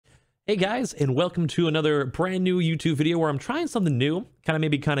Hey guys, and welcome to another brand new YouTube video where I'm trying something new,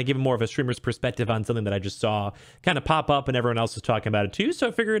 maybe giving more of a streamer's perspective on something that I just saw pop up and everyone else is talking about it too. So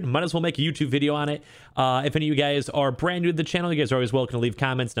I figured might as well make a YouTube video on it. If any of you guys are brand new to the channel, you guys are always welcome to leave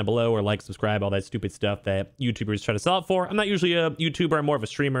comments down below or like, subscribe, all that stupid stuff that YouTubers try to sell it for. I'm not usually a YouTuber, I'm more of a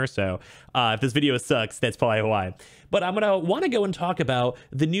streamer. So if this video sucks, that's probably why. But I'm gonna want to go and talk about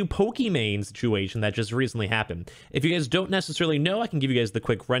the new Pokimane situation that just recently happened. If you guys don't necessarily know, I can give you guys the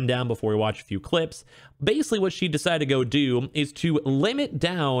quick rundown before we watch a few clips. Basically, what she decided to go do is to limit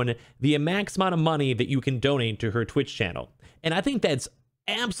down the max amount of money that you can donate to her Twitch channel. And I think that's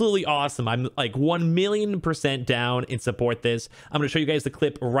absolutely awesome. I'm like 1,000,000% down and support this. I'm going to show you guys the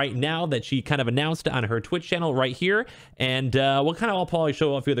clip right now that she announced on her Twitch channel right here. And we'll I'll probably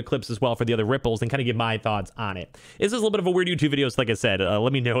show a few other clips as well for the other ripples and give my thoughts on it. This is a little bit of a weird YouTube video. So like I said,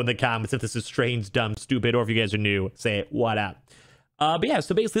 let me know in the comments if this is strange, dumb, stupid, or if you guys are new, say what up. But yeah,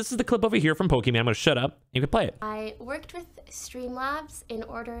 so basically this is the clip over here from Pokimane. I'm going to shut up and you can play it. I worked with Streamlabs in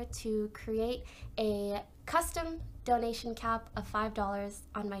order to create a custom donation cap of $5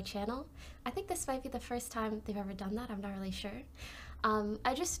 on my channel. I think this might be the first time they've ever done that. I'm not really sure.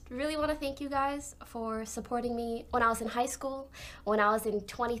 I just really want to thank you guys for supporting me when I was in high school, when I was in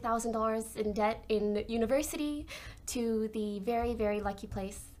 $20,000 in debt in university, to the very, very lucky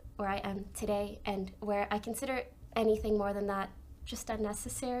place where I am today, and where I consider anything more than that just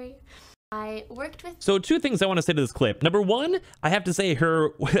unnecessary. I worked with... So two things I want to say to this clip. Number one, I have to say her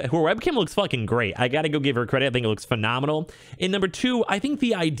webcam looks fucking great. I gotta go give her credit. I think it looks phenomenal. And number two, I think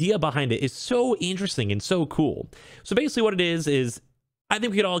the idea behind it is so interesting and so cool. So basically what it is I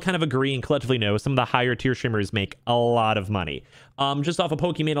think we could all agree and collectively know some of the higher tier streamers make a lot of money. Just off of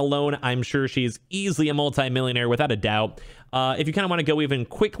Pokimane alone, I'm sure she's easily a multi-millionaire without a doubt. If you want to go even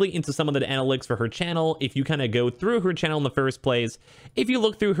quickly into some of the analytics for her channel, if you go through her channel in the first place, if you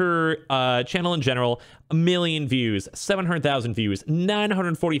look through her channel in general, 1 million views, 700,000 views,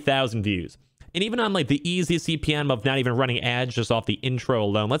 940,000 views. And even on the easiest CPM of not even running ads just off the intro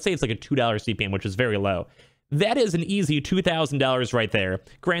alone, let's say it's a $2 CPM, which is very low. That is an easy $2,000 right there.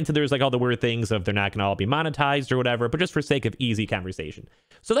 Granted, there's all the weird things of they're not going to all be monetized or whatever, but just for sake of easy conversation.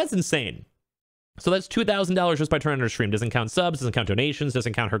 So that's insane. So that's $2,000 just by turning on her stream. Doesn't count subs, doesn't count donations,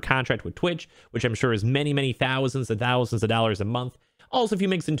 doesn't count her contract with Twitch, which I'm sure is many, many thousands and thousands of dollars a month. Also, if you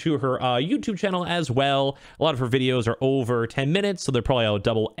mix into her YouTube channel as well, a lot of her videos are over 10 minutes, so they're probably all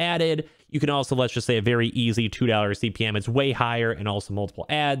double added. You can also, let's just say, a very easy $2 CPM. It's way higher, and also multiple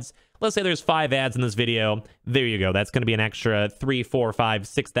ads. Let's say there's 5 ads in this video. There you go. That's going to be an extra $3,000, $4,000,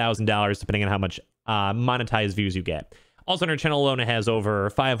 $5,000, $6,000, depending on how much monetized views you get. Also, on her channel alone, it has over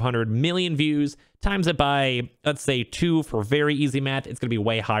 500 million views. Times it by, let's say, 2 for very easy math. It's going to be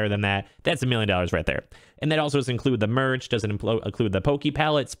way higher than that. That's $1 million right there. And that also doesn't include the merch, doesn't include the Poke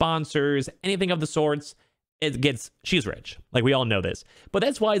Palette, sponsors, anything of the sorts. She's rich. We all know this. But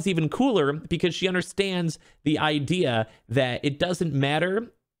that's why it's even cooler, because she understands the idea that it doesn't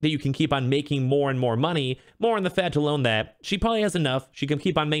matter that you can keep on making more and more money, more on the fact alone that she probably has enough, she can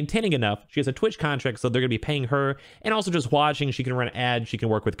keep on maintaining enough, she has a Twitch contract, so they're going to be paying her, and also just watching, she can run ads, she can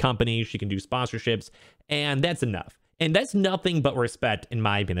work with companies, she can do sponsorships, and that's enough. And that's nothing but respect, in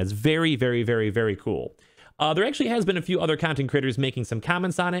my opinion. That's very, very, very, very cool. There actually has been a few other content creators making some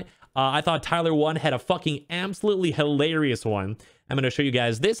comments on it. I thought Tyler1 had a fucking absolutely hilarious one. I'm going to show you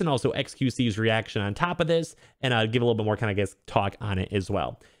guys this and also XQC's reaction on top of this, and give a little bit more talk on it as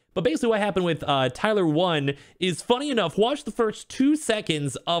well. But basically what happened with Tyler1 is, funny enough, watch the first 2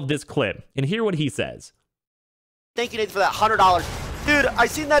 seconds of this clip and hear what he says. Thank you, Nate, for that $100. Dude, I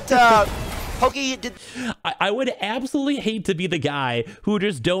seen that Pokey did... I would absolutely hate to be the guy who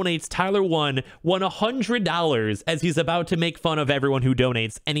just donates Tyler1 $100 as he's about to make fun of everyone who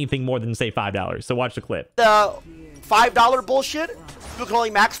donates anything more than, say, $5. So watch the clip. The $5 bullshit, you can only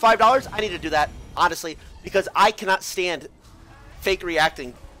max $5. I need to do that, honestly, because I cannot stand fake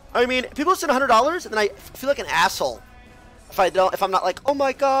reacting. I mean, people send $100 and then I feel like an asshole if I'm not like, oh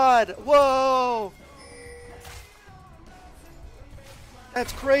my god, whoa,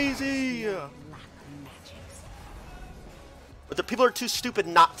 that's crazy. But the people are too stupid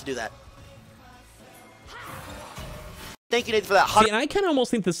not to do that. Thank you, Nathan, for that. See, and I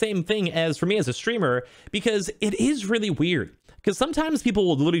almost think the same thing as for me as a streamer, because it is really weird. Because sometimes people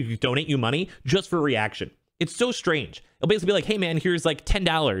will literally donate you money just for reaction. It's so strange. It'll basically be like, hey man, here's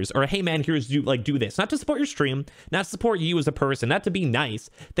 $10, or hey man, here's do this. Not to support your stream, not to support you as a person, not to be nice.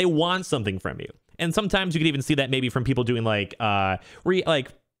 They want something from you. And sometimes you can even see that maybe from people doing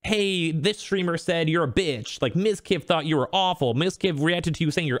hey, this streamer said you're a bitch. Like, Mizkif thought you were awful. Mizkif reacted to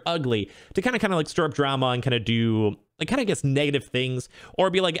you saying you're ugly. To kind of like stir up drama and kind of do, like, kind of guess negative things. Or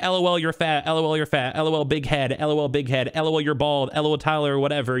be like, LOL, you're fat. LOL, you're fat. LOL, big head. LOL, big head. LOL, you're bald. LOL, Tyler,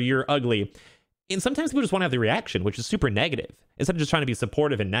 whatever, you're ugly. And sometimes people just want to have the reaction, which is super negative, instead of just trying to be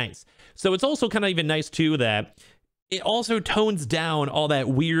supportive and nice. So it's also kind of even nice, too, that it also tones down all that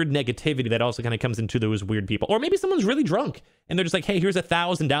weird negativity that also kind of comes into those weird people. Or maybe someone's really drunk and they're just like, hey, here's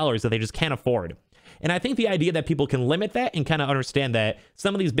 $1,000 that they just can't afford. And I think the idea that people can limit that and kind of understand that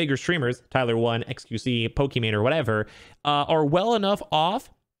some of these bigger streamers, Tyler 1, XQC, Pokimane, or whatever, are well enough off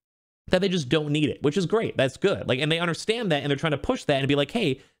that they just don't need it, which is great. That's good. Like, and they understand that, and they're trying to push that and be like,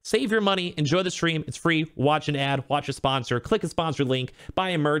 hey, save your money, enjoy the stream, it's free, watch an ad, watch a sponsor, click a sponsored link, buy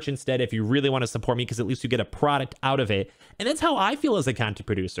a merch instead if you really want to support me, because at least you get a product out of it. And that's how I feel as a content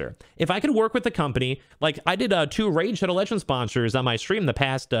producer. If I could work with a company, like I did 2 Raid Shadow Legends sponsors on my stream the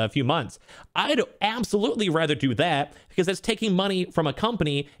past few months, I'd absolutely rather do that, because that's taking money from a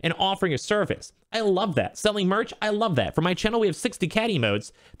company and offering a service. I love that. Selling merch, I love that. For my channel, we have 60 cat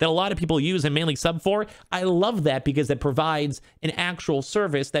emotes that a lot of people use and mainly sub for. I love that because it provides an actual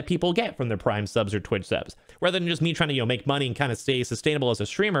service that people get from their Prime subs or Twitch subs. Rather than just me trying to, make money and kind of stay sustainable as a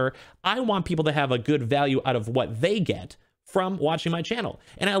streamer, I want people to have a good value out of what they get from watching my channel.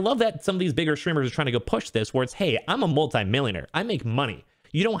 And I love that some of these bigger streamers are trying to go push this, where it's, hey, I'm a multi-millionaire. I make money.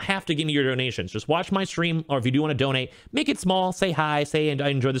 You don't have to give me your donations. Just watch my stream, or if you do want to donate, make it small, say hi, say I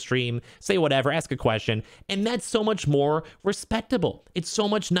enjoy the stream, say whatever, ask a question, and that's so much more respectable. It's so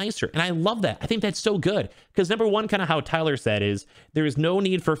much nicer, and I love that. I think that's so good, because number one, kind of how Tyler said, is there is no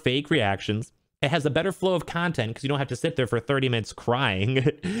need for fake reactions. It has a better flow of content because you don't have to sit there for 30 minutes crying.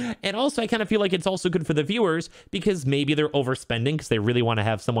 And also, I kind of feel like it's also good for the viewers because maybe they're overspending because they really want to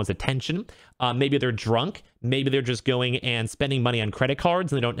have someone's attention. Maybe they're drunk. Maybe they're just going and spending money on credit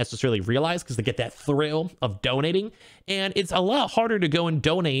cards and they don't necessarily realize because they get that thrill of donating. And it's a lot harder to go and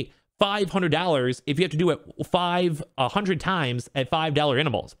donate $500 if you have to do it 100 times at $5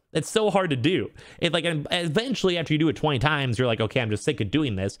 intervals. It's so hard to do. It like, and eventually after you do it 20 times, you're like, okay, I'm just sick of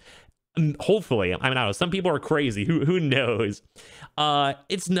doing this. Hopefully, I mean, I don't know, some people are crazy, who knows.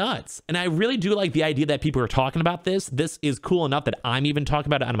 It's nuts, and I really do like the idea that people are talking about this. This is cool enough that I'm even talking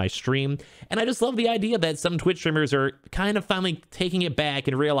about it on my stream, and I just love the idea that some Twitch streamers are kind of finally taking it back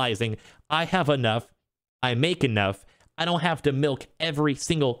and realizing, I have enough, I make enough, I don't have to milk every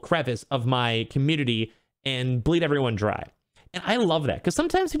single crevice of my community and bleed everyone dry. And I love that, because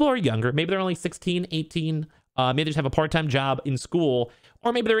sometimes people are younger, maybe they're only 16, 18, maybe they just have a part-time job in school,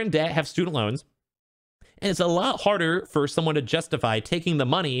 or maybe they're in debt, have student loans. And it's a lot harder for someone to justify taking the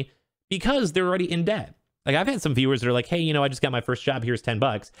money because they're already in debt. Like, I've had some viewers that are like, hey, I just got my first job, here's 10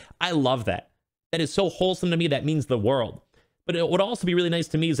 bucks. I love that. That is so wholesome to me, that means the world. But it would also be really nice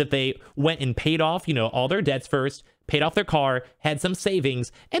to me is if they went and paid off, all their debts first, paid off their car, had some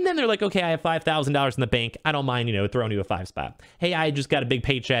savings, and then they're like, okay, I have $5,000 in the bank. I don't mind, throwing you a 5 spot. Hey, I just got a big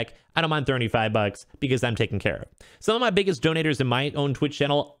paycheck. I don't mind throwing you $5 because I'm taken care of. Some of my biggest donators in my own Twitch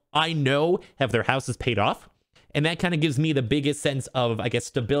channel, I know have their houses paid off. And that kind of gives me the biggest sense of, I guess,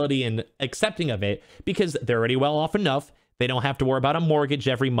 stability and accepting of it because they're already well off enough. They don't have to worry about a mortgage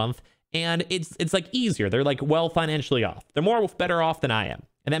every month. And it's like easier. They're like well financially off. They're more better off than I am.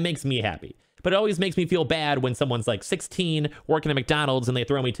 And that makes me happy. But it always makes me feel bad when someone's like 16 working at McDonald's and they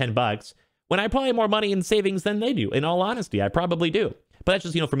throw me 10 bucks when I probably have more money in savings than they do. In all honesty, I probably do. But that's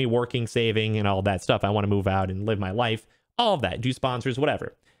just, for me working, saving and all that stuff. I want to move out and live my life. All of that. Do sponsors,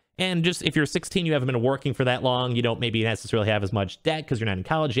 whatever. And just if you're 16, you haven't been working for that long, you don't maybe necessarily have as much debt because you're not in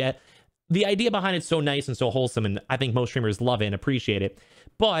college yet. The idea behind it's so nice and so wholesome. And I think most streamers love it and appreciate it.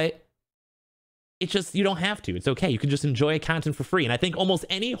 But it's just, you don't have to. It's okay. You can just enjoy content for free. And I think almost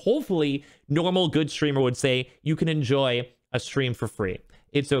any, hopefully, normal good streamer would say you can enjoy a stream for free.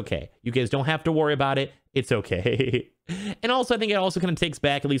 It's okay. You guys don't have to worry about it. It's okay. And also, I think it also kind of takes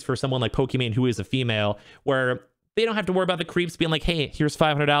back, at least for someone like Pokimane, who is a female, where they don't have to worry about the creeps being like, hey, here's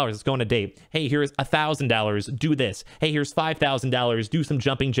 $500, let's go on a date. Hey, here's $1,000, do this. Hey, here's $5,000, do some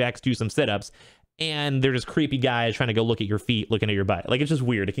jumping jacks, do some sit-ups. And they're just creepy guys trying to go look at your feet, looking at your butt. Like, it's just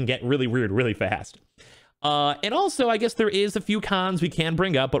weird. It can get really weird really fast. And also, I guess there is a few cons we can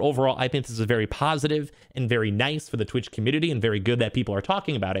bring up, but overall, I think this is very positive and very nice for the Twitch community and very good that people are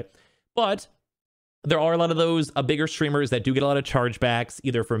talking about it. But there are a lot of those bigger streamers that do get a lot of chargebacks,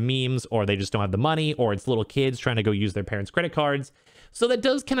 either for memes or they just don't have the money, or it's little kids trying to go use their parents' credit cards. So that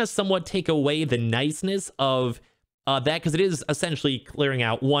does kind of somewhat take away the niceness of that, because it is essentially clearing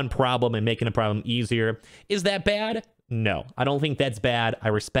out one problem and making a problem easier. Is that bad? No, I don't think that's bad. I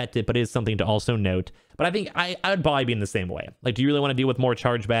respect it, but it is something to also note. But I think I would probably be in the same way. Like, do you really want to deal with more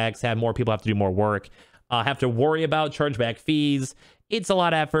chargebacks, have more people have to do more work, have to worry about chargeback fees? It's a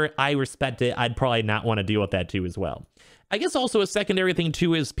lot of effort. I respect it. I'd probably not want to deal with that too as well. I guess also a secondary thing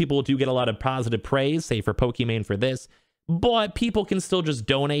too is people do get a lot of positive praise, say for Pokimane for this, but people can still just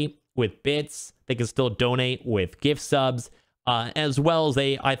donate with bits. They can still donate with gift subs, as well as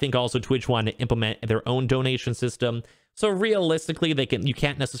I think also Twitch wanted to implement their own donation system. So realistically, you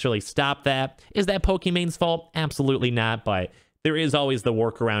can't necessarily stop that. Is that Pokimane's fault? Absolutely not, but there is always the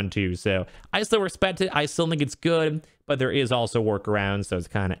workaround too. So I still respect it. I still think it's good, but there is also workaround, so it's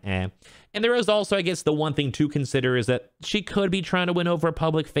kind of eh. And there is also, I guess, the one thing to consider is that she could be trying to win over a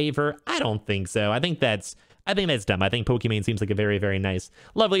public favor. I don't think so. I think that's dumb. I think Pokimane seems like a very, very nice,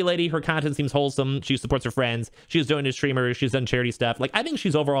 lovely lady. Her content seems wholesome. She supports her friends. She's donated to streamers. She's done charity stuff. Like, I think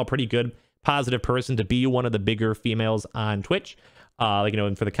she's overall a pretty good, positive person to be one of the bigger females on Twitch. Like, you know,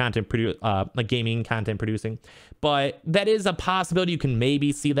 and for the content like gaming content producing. But that is a possibility. You can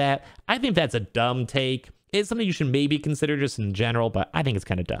maybe see that. I think that's a dumb take. It's something you should maybe consider just in general, but I think it's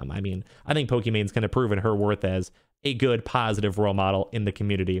kind of dumb. I mean, I think Pokimane's kind of proven her worth as a good, positive role model in the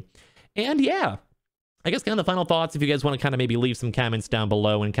community. And yeah, I guess kind of the final thoughts, if you guys want to kind of maybe leave some comments down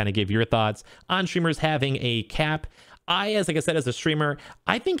below and kind of give your thoughts on streamers having a cap. Like I said, as a streamer,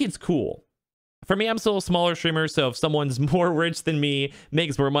 I think it's cool. For me, I'm still a smaller streamer, so if someone's more rich than me,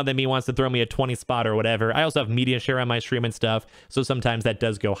 makes more money than me, wants to throw me a 20 spot or whatever, I also have media share on my stream and stuff, so sometimes that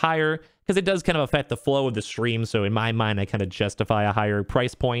does go higher, because it does kind of affect the flow of the stream, so in my mind, I kind of justify a higher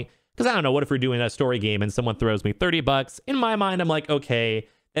price point, because I don't know, what if we're doing a story game and someone throws me 30 bucks? In my mind, I'm like, okay,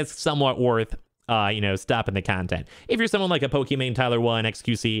 that's somewhat worth, you know, stopping the content. If you're someone like a Pokimane, Tyler1,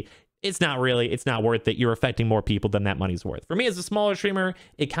 XQC, it's not worth it. You're affecting more people than that money's worth. For me as a smaller streamer,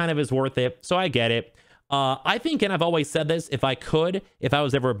 it kind of is worth it. So I get it. I think, and I've always said this, if I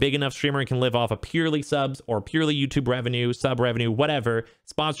was ever a big enough streamer and can live off of purely subs or purely YouTube revenue, sub revenue, whatever,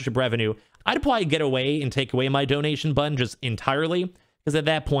 sponsorship revenue, I'd probably get away and take away my donation button just entirely. Because at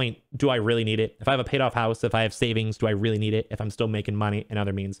that point, do I really need it? If I have a paid off house, if I have savings, do I really need it? If I'm still making money in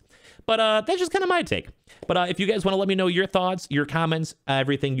other means. But that's just kind of my take. But if you guys want to let me know your thoughts, your comments,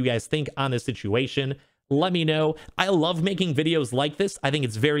 everything you guys think on this situation, let me know. I love making videos like this. I think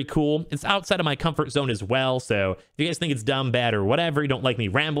it's very cool. It's outside of my comfort zone as well. So if you guys think it's dumb, bad, or whatever, you don't like me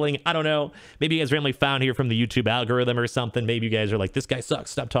rambling, I don't know. Maybe you guys randomly found here from the YouTube algorithm or something. Maybe you guys are like, this guy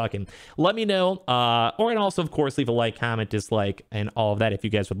sucks, stop talking. Let me know. And also, of course, leave a like, comment, dislike, and all of that if you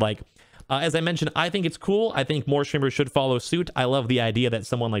guys would like. As I mentioned, I think it's cool. I think more streamers should follow suit. I love the idea that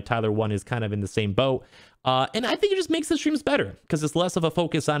someone like Tyler1 is kind of in the same boat. And I think it just makes the streams better because it's less of a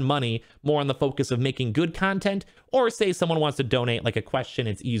focus on money, more on the focus of making good content. Or say someone wants to donate like a question,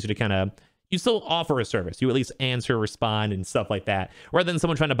 it's easier to kind of, you still offer a service. You at least answer, respond, and stuff like that, rather than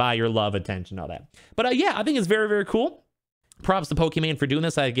someone trying to buy your love, attention, all that. But yeah, I think it's very, very cool. Props to Pokimane for doing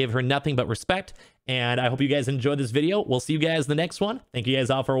this. I give her nothing but respect. And I hope you guys enjoyed this video. We'll see you guys in the next one. Thank you guys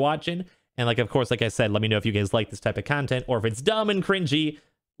all for watching. And of course, like I said, let me know if you guys like this type of content or if it's dumb and cringy,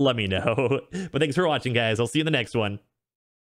 let me know. But thanks for watching, guys. I'll see you in the next one.